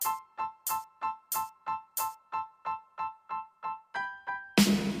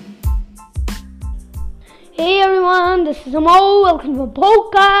Hey everyone, this is Mo. Welcome to my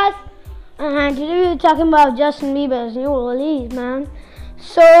podcast. And today we're talking about Justin Bieber's new release, man.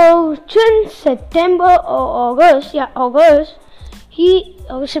 So, since September or August, August,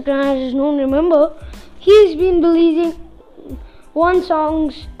 September, I just don't remember. He's been releasing one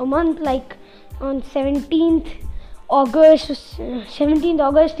songs a month, like on 17th August. 17th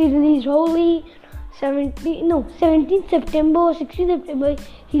August he released Holy. 17th September or 16th September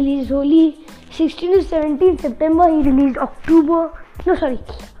he released Holy. 16th to 17th September he released October.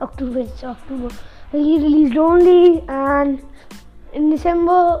 It's October. He released Only, and in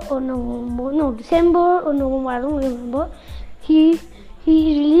December or November, I don't remember. He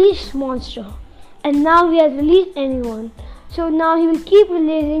released Monster, and now he has released Anyone. So now he will keep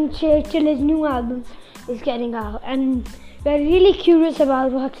releasing till his new album is getting out, and we're really curious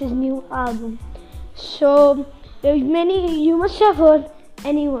about what's his new album. So you must have heard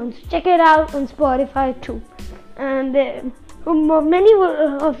Anyone. So check it out on Spotify too. And many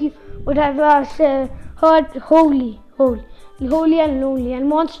of you would have heard Holy and Lonely. And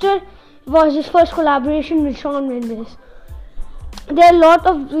Monster was his first collaboration with Shawn Mendes. There are a lot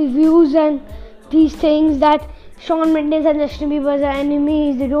of reviews and these things that Shawn Mendes and Justin Bieber are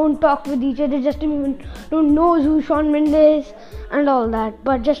enemies. They don't talk with each other. Justin Bieber don't know who Shawn Mendes is and all that.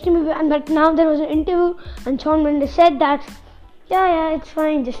 But but now there was an interview and Shawn Mendes said that it's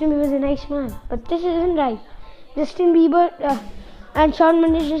fine. Justin Bieber is a nice man. But this isn't right. Justin Bieber and Shawn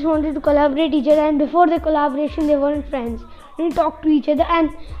Mendes just wanted to collaborate each other, and before the collaboration they weren't friends. They didn't talk to each other, and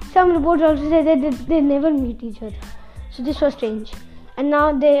some reports also say that they never meet each other. So this was strange. And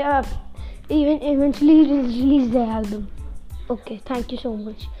now they eventually release their album. Okay, thank you so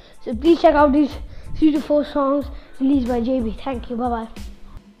much. So please check out these 3 to 4 songs released by JB. Thank you. Bye bye.